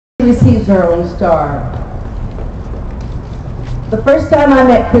Receives her own star. The first time I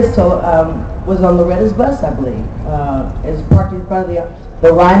met Crystal was on Loretta's bus, I believe. It was parked in front of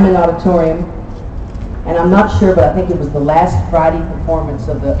the Ryman Auditorium, and I'm not sure, but I think it was the last Friday performance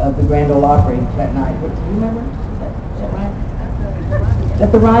of the Grand Ole Opry that night. Do you remember? Is that right?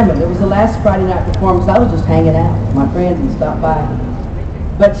 At the Ryman. It was the last Friday night performance. I was just hanging out with my friends and stopped by.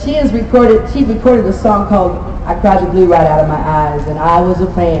 But she recorded a song called I Cried the Glue Right Out of My Eyes, and I was a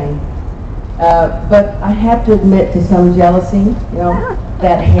fan. But I have to admit to some jealousy, you know,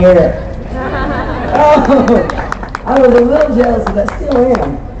 that hair. Oh, I was a little jealous of that, still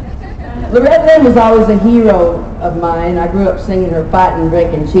am. Loretta Lynn was always a hero of mine. I grew up singing her fighting,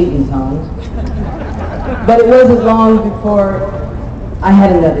 drinking, cheating songs. But it wasn't long before I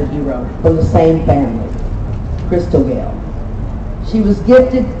had another hero from the same family, Crystal Gayle. She was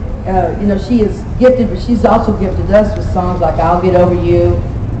gifted, you know, she is gifted, but she's also gifted us with songs like I'll Get Over You,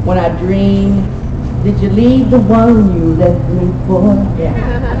 When I Dream, Did You Leave the One You Left Me For?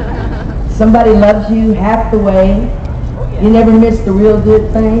 Yeah. Somebody Loves You, Half the Way, You Never Miss the Real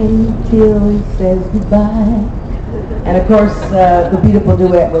Good Thing Till He Says Goodbye. And of course, the beautiful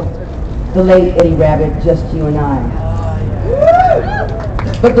duet with the late Eddie Rabbitt, Just You and I.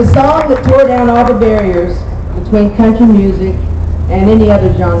 But the song that tore down all the barriers between country music and any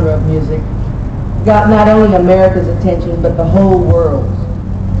other genre of music got not only America's attention, but the whole world,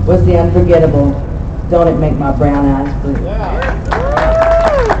 was the unforgettable Don't It Make My Brown Eyes Blue.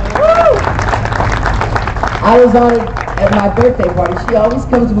 I was on it at my birthday party. She always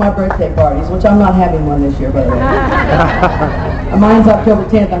comes to my birthday parties, which I'm not having one this year, by the way. Mine's October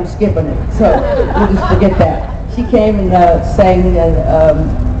 10th, I'm skipping it, so we'll just forget that. She came and sang,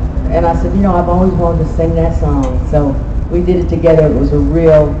 and I said, you know, I've always wanted to sing that song, so we did it together. It was a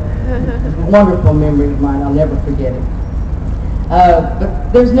real wonderful memory of mine. I'll never forget it.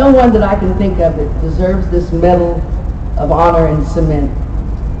 But there's no one that I can think of that deserves this medal of honor and cement.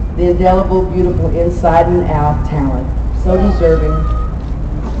 The indelible, beautiful, inside and out talent, so deserving,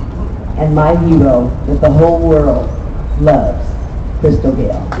 and my hero that the whole world loves, Crystal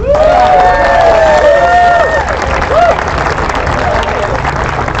Gayle.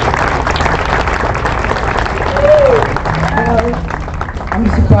 I'm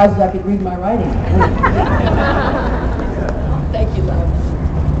surprised I could read my writing. Thank you, love.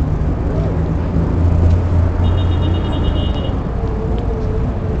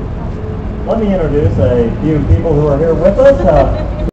 Let me introduce a few people who are here with us.